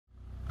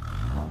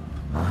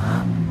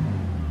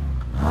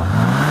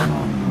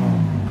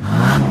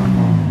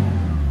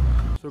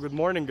good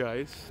morning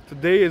guys.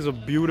 Today is a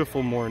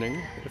beautiful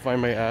morning, if I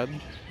may add.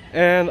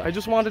 And I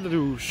just wanted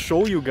to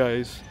show you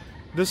guys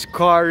this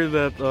car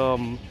that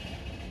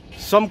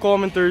some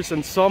commenters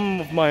and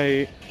some of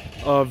my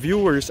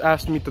viewers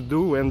asked me to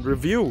do and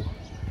review.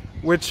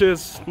 Which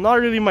is not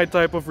really my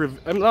type of review.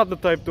 I'm not the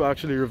type to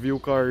actually review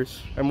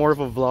cars. I'm more of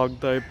a vlog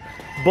type.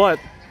 But,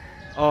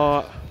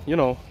 you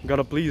know,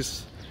 gotta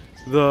please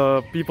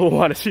the people who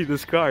want to see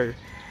this car.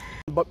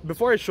 But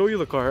before I show you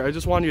the car, I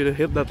just want you to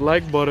hit that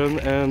like button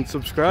and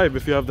subscribe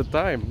if you have the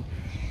time.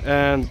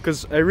 And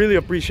because I really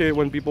appreciate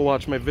when people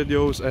watch my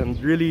videos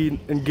and really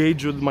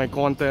engage with my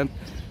content.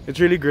 It's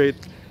really great.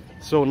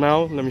 So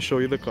now, let me show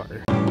you the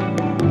car.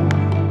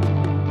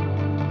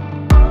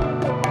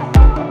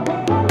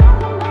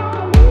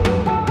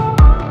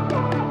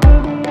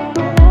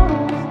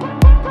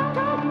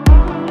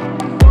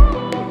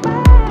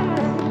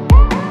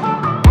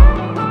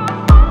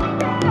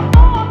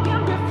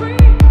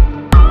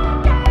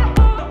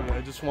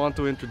 Want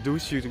to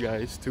introduce you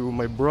guys to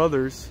my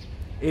brother's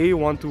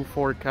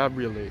A124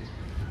 Cabriolet,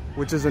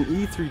 which is an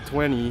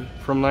E320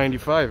 from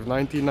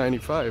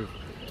 1995.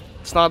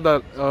 It's not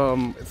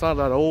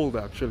that old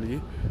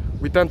actually.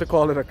 We tend to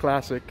call it a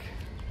classic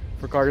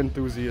for car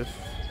enthusiasts,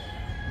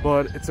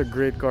 but it's a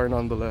great car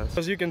nonetheless.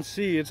 As you can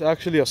see, it's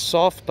actually a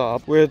soft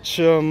top, which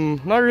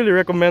not really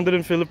recommended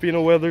in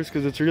Filipino weathers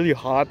because it's really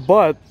hot,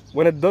 but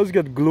when it does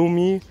get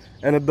gloomy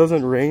and it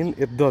doesn't rain,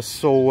 it does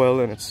so well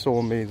and it's so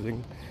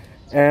amazing.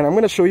 And I'm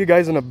gonna show you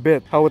guys in a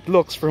bit how it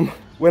looks from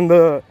when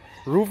the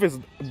roof is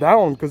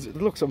down, because it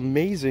looks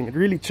amazing. It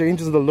really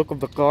changes the look of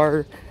the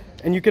car,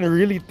 and you can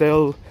really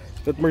tell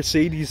that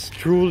Mercedes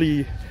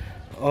truly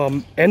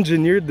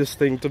engineered this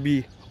thing to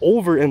be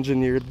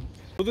over-engineered.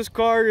 So this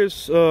car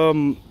is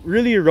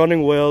really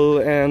running well,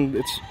 and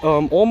it's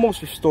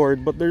almost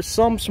restored, but there's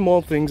some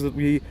small things that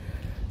we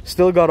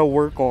still gotta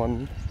work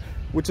on,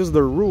 which is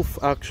the roof.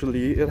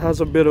 Actually, it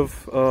has a bit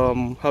of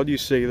how do you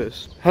say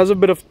this, has a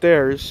bit of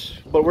tears,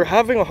 but we're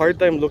having a hard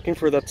time looking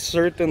for that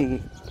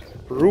certain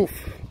roof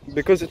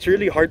because it's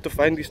really hard to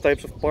find these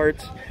types of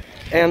parts,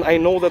 and I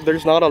know that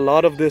there's not a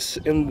lot of this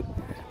in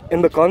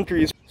the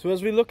country. So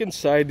as we look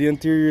inside, the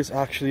interior is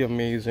actually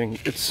amazing.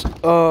 It's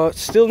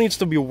still needs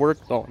to be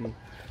worked on,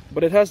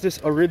 but it has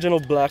this original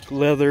black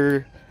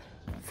leather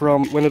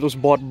from when it was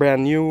bought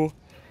brand new.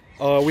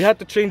 We had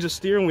to change the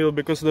steering wheel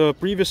because the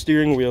previous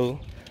steering wheel,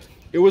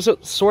 it was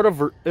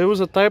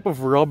a type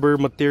of rubber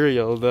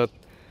material that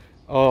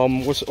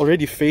was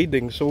already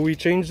fading, so we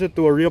changed it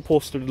to a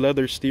reupholstered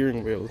leather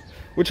steering wheel,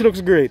 which looks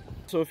great.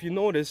 So if you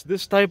notice,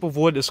 this type of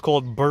wood is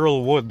called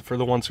burl wood for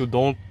the ones who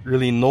don't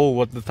really know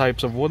what the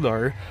types of wood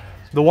are.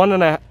 The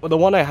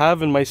one I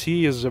have in my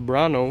CE is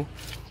Zebrano,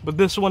 but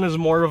this one is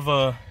more of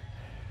a,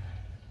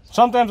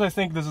 sometimes I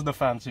think this is the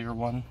fancier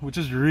one, which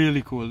is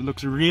really cool. It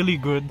looks really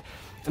good,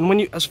 and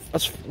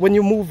when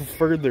you move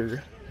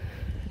further,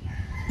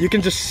 you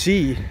can just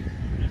see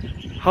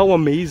how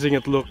amazing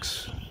it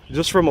looks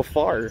just from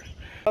afar.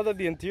 Now that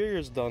the interior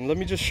is done, let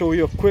me just show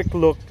you a quick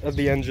look at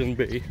the engine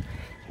bay,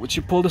 which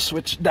you pull the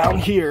switch down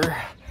here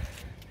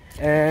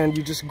and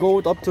you just go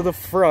up to the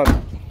front.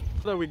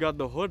 Now that we got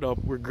the hood up,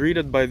 we're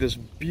greeted by this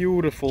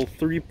beautiful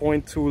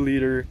 3.2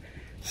 liter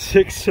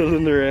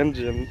 6-cylinder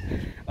engine.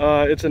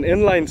 It's an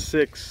inline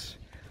 6.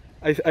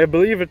 I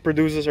believe it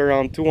produces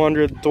around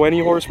 220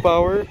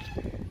 horsepower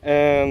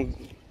and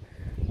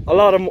a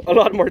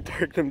lot more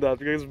torque than that,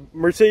 because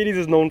Mercedes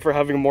is known for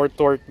having more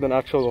torque than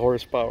actual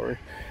horsepower,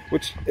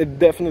 which it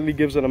definitely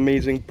gives an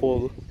amazing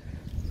pull.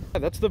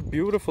 That's the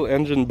beautiful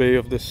engine bay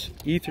of this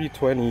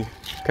E320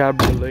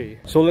 Cabriolet.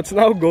 So let's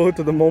now go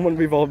to the moment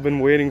we've all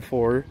been waiting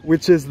for,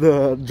 which is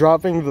the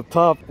dropping the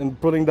top and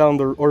putting down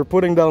the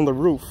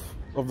roof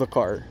of the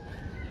car.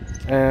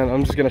 And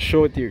I'm just gonna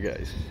show it to you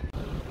guys.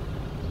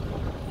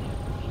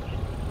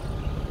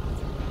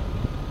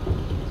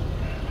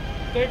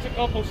 It takes a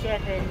couple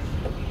seconds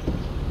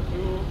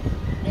to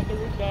get the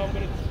roof down,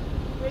 but it's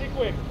pretty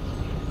quick.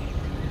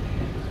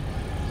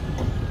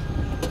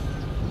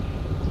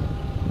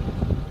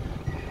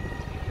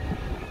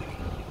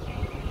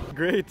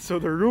 Great, so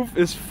the roof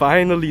is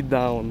finally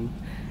down,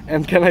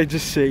 and can I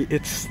just say,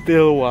 it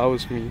still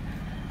wows me.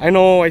 I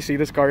know I see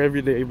this car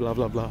every day, blah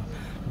blah blah,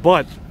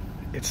 but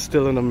it's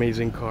still an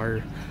amazing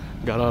car.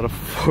 Got out of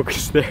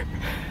focus there.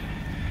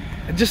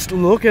 Just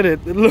look at it.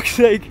 It looks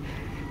like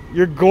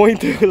you're going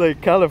to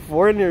like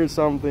California or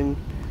something.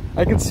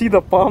 I can see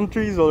the palm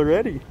trees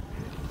already,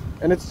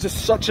 and it's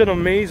just such an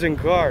amazing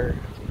car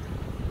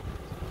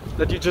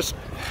that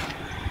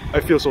I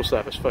feel so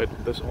satisfied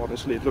with this,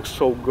 honestly. It looks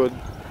so good.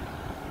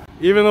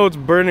 Even though it's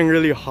burning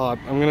really hot,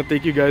 I'm gonna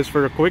take you guys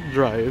for a quick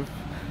drive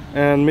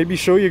and maybe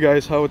show you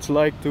guys how it's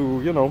like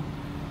to, you know,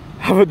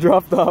 have a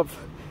drop top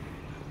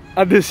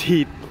at this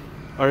heat.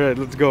 Alright,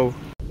 let's go.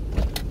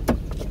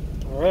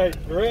 Alright,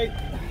 great.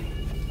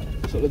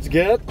 So let's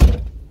get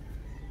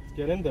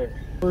in there.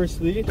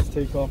 Firstly, let's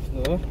take off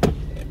the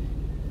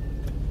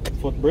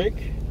foot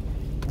brake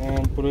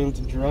and put it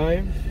into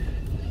drive.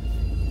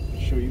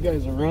 Show you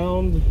guys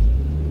around.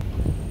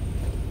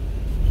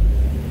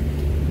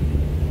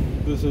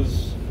 this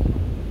is,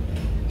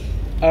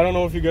 I don't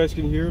know if you guys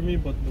can hear me,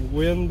 but the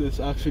wind is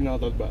actually not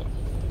that bad.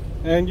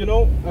 And you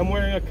know, I'm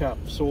wearing a cap,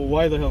 so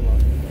why the hell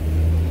not?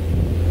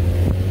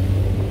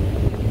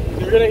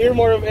 You're gonna hear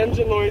more of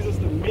engine noises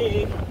than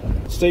me.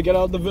 Let's take it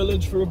out the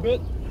village for a bit.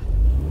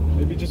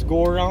 Maybe just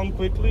go around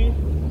quickly.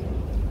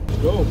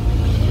 Let's go.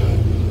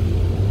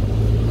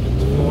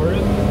 Explore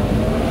it.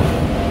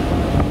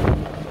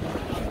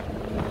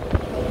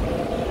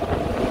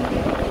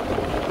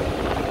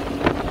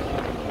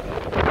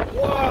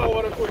 Wow,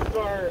 what a quick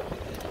car.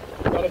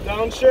 Got a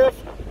downshift.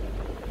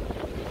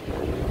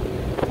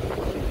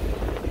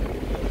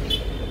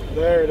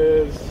 There it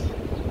is.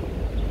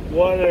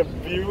 What a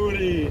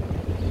beauty.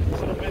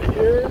 Is it a bit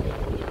here?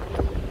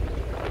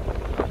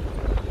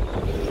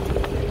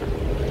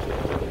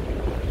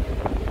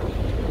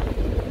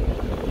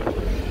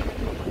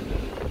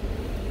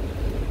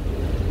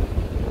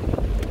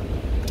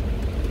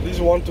 These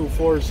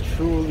 124s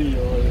truly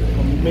are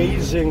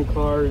amazing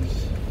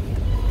cars.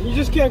 You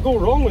just can't go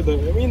wrong with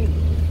them. I mean,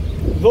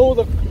 though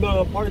the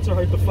parts are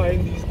hard to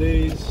find these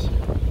days,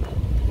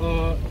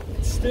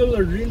 it's still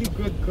a really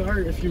good car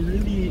if you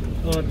really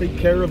take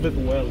care of it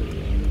well.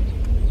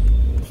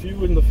 A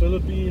few in the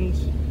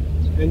Philippines,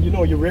 and you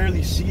know, you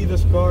rarely see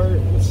this car.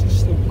 It's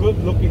just a good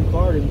looking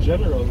car in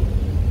general,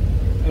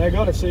 and I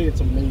gotta say, it's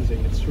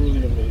amazing. It's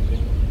truly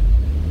amazing.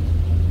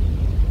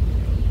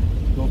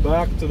 Go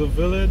back to the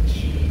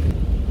village.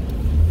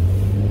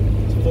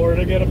 Explore it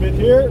again a bit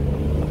here.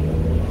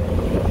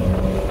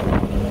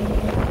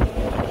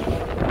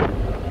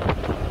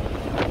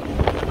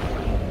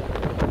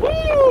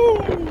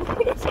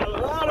 That's a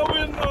lot of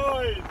wind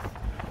noise.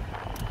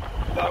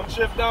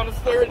 Downshift down to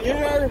third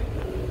here.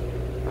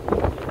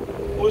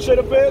 Push it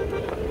a bit.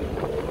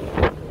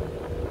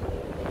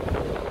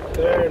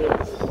 There it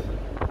is.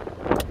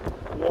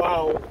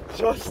 Wow.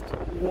 Just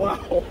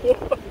wow.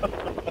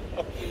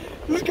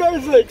 This car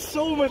is like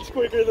so much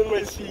quicker than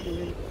my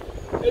CE.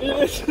 And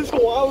it just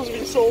wows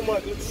me so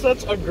much. It's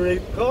such a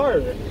great car.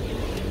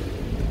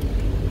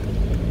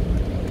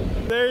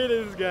 There it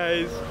is,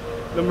 guys.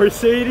 The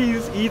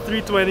Mercedes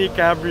E320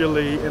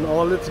 Cabriolet in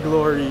all its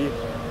glory.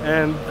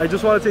 And I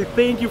just want to say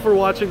thank you for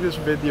watching this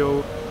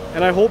video,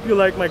 and I hope you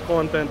like my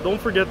content. Don't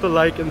forget to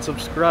like and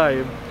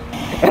subscribe,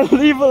 and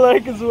leave a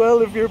like as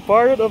well if you're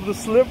part of the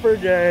Slipper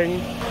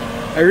gang.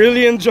 I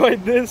really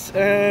enjoyed this,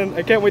 and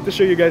I can't wait to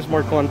show you guys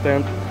more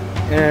content,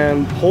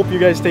 and hope you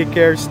guys take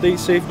care, stay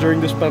safe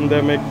during this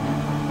pandemic,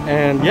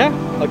 and yeah,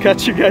 I'll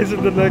catch you guys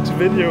in the next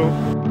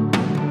video.